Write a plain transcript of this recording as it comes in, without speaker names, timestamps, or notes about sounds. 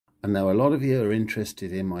I know a lot of you are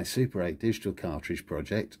interested in my Super 8 digital cartridge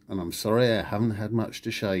project, and I'm sorry I haven't had much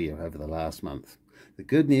to show you over the last month. The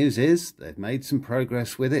good news is they've made some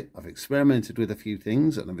progress with it. I've experimented with a few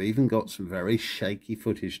things, and I've even got some very shaky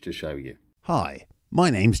footage to show you. Hi,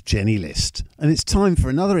 my name's Jenny List, and it's time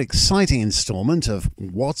for another exciting instalment of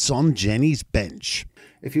What's on Jenny's Bench.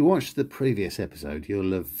 If you watched the previous episode,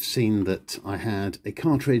 you'll have seen that I had a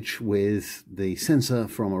cartridge with the sensor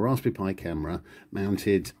from a Raspberry Pi camera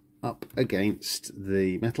mounted up against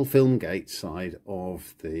the metal film gate side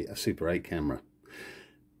of the Super 8 camera.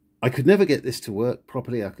 I could never get this to work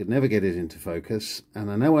properly. I could never get it into focus,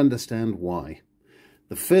 and I now understand why.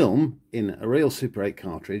 The film in a real Super 8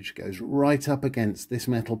 cartridge goes right up against this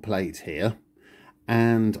metal plate here,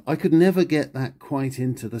 and I could never get that quite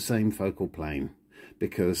into the same focal plane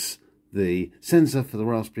because the sensor for the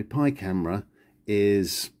Raspberry Pi camera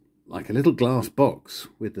is like a little glass box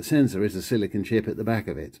with the sensor is a silicon chip at the back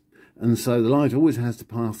of it. And so the light always has to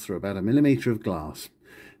pass through about a millimetre of glass.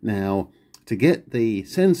 Now, to get the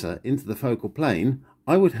sensor into the focal plane,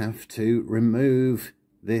 I would have to remove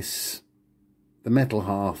the metal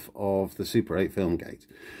half of the Super 8 film gate.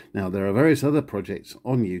 Now, there are various other projects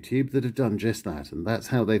on YouTube that have done just that, and that's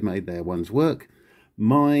how they've made their ones work.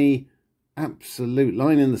 My absolute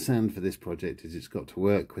line in the sand for this project is it's got to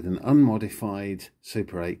work with an unmodified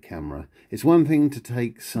Super 8 camera. It's one thing to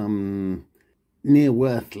take some near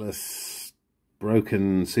worthless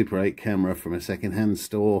broken Super 8 camera from a second-hand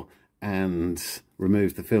store and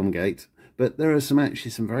remove the film gate, but there are actually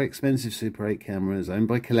some very expensive Super 8 cameras owned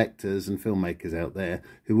by collectors and filmmakers out there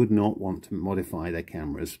who would not want to modify their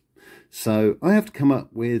cameras. So I have to come up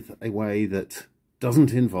with a way that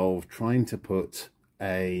doesn't involve trying to put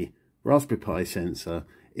a Raspberry Pi sensor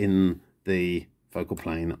in the focal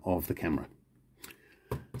plane of the camera.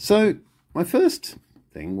 So my first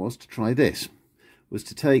thing was to try this. Was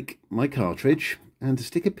to take my cartridge and to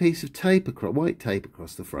stick a piece of tape, white tape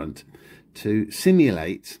across the front to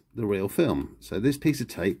simulate the real film. So this piece of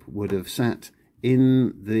tape would have sat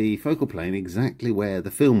in the focal plane exactly where the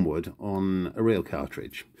film would on a real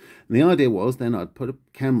cartridge. And the idea was then I'd put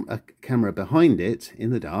a camera behind it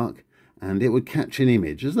in the dark and it would catch an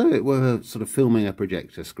image as though it were sort of filming a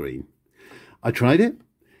projector screen. I tried it.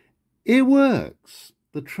 It works.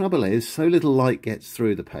 The trouble is, so little light gets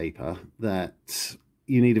through the paper that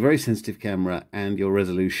you need a very sensitive camera, and your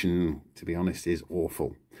resolution, to be honest, is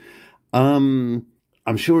awful. I'm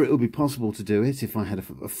sure it would be possible to do it if I had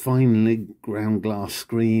a finely ground glass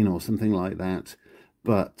screen or something like that,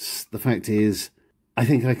 but the fact is, I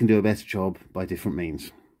think I can do a better job by different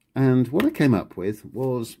means. And what I came up with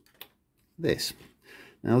was this.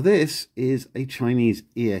 Now, this is a Chinese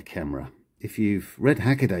ear camera. If you've read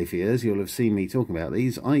Hackaday for years, you'll have seen me talking about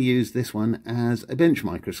these. I use this one as a bench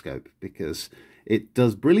microscope because it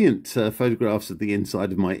does brilliant photographs of the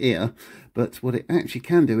inside of my ear, but what it actually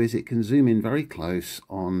can do is it can zoom in very close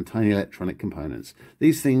on tiny electronic components.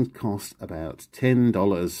 These things cost about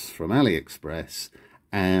 $10 from AliExpress,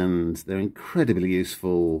 and they're incredibly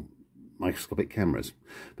useful microscopic cameras.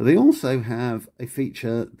 But they also have a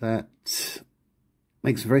feature that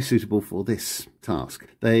makes them very suitable for this task.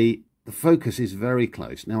 The focus is very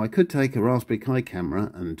close. Now, I could take a Raspberry Pi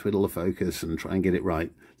camera and twiddle the focus and try and get it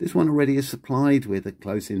right. This one already is supplied with a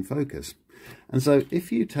close-in focus. And so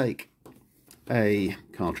if you take a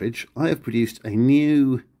cartridge, I have produced a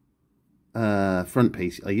new front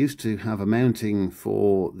piece. I used to have a mounting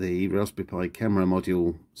for the Raspberry Pi camera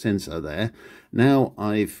module sensor there. Now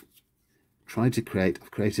I've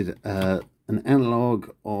created an analog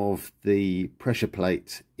of the pressure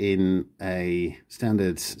plate in a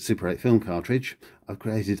standard Super 8 film cartridge. I've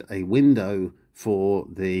created a window for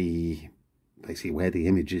basically where the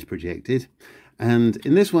image is projected. And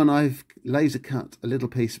in this one, I've laser cut a little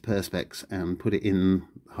piece of Perspex and put it in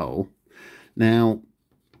the hole. Now,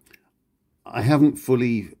 I haven't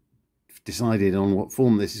fully decided on what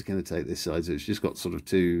form this is going to take this side, so it's just got sort of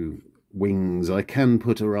two wings. I can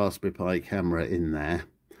put a Raspberry Pi camera in there,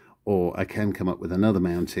 or I can come up with another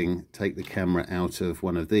mounting, take the camera out of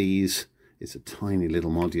one of these, it's a tiny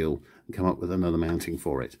little module, and come up with another mounting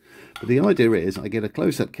for it. But the idea is I get a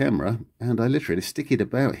close-up camera and I literally stick it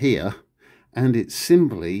about here, and it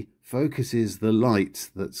simply focuses the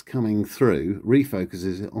light that's coming through,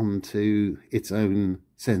 refocuses it onto its own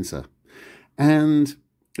sensor. And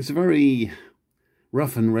it's a very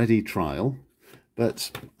rough and ready trial,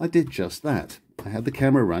 but I did just that. I had the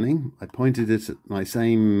camera running, I pointed it at my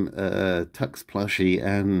same Tux plushie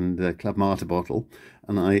and Club Mata bottle,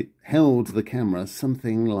 and I held the camera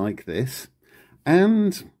something like this,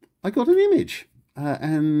 and I got an image.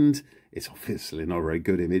 And It's obviously not a very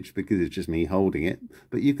good image because it's just me holding it,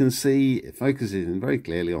 but you can see it focuses in very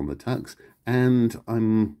clearly on the tux, and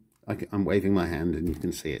I'm waving my hand and you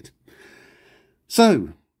can see it. So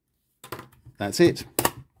that's it.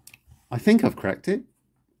 I think I've cracked it.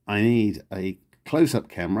 I need a close-up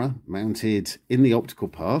camera mounted in the optical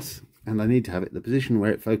path, and I need to have it in the position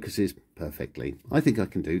where it focuses perfectly. I think I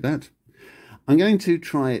can do that. I'm going to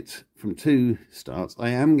try it from two starts. I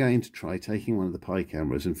am going to try taking one of the Pi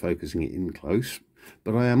cameras and focusing it in close,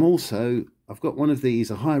 but I've got one of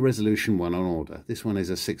these, a high resolution one on order. This one is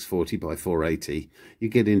a 640 by 480. You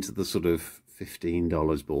get into the sort of $15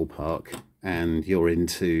 ballpark, and you're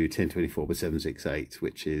into 1024 by 768,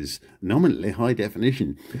 which is nominally high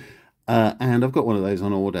definition. And I've got one of those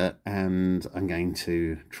on order, and I'm going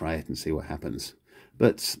to try it and see what happens.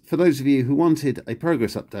 But for those of you who wanted a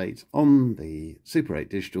progress update on the Super 8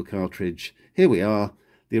 digital cartridge, here we are.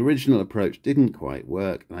 The original approach didn't quite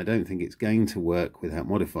work, and I don't think it's going to work without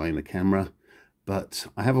modifying the camera. But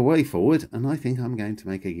I have a way forward, and I think I'm going to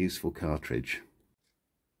make a useful cartridge.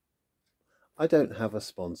 I don't have a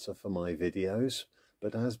sponsor for my videos,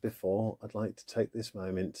 but as before, I'd like to take this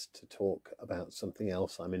moment to talk about something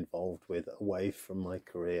else I'm involved with away from my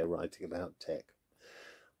career writing about tech.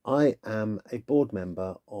 I am a board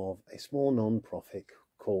member of a small non-profit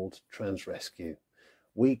called Trans Rescue.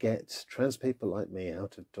 We get trans people like me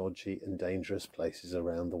out of dodgy and dangerous places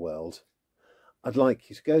around the world. I'd like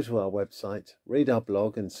you to go to our website, read our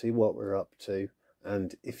blog and see what we're up to,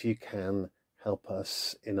 and if you can, help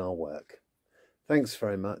us in our work. Thanks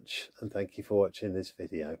very much, and thank you for watching this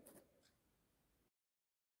video.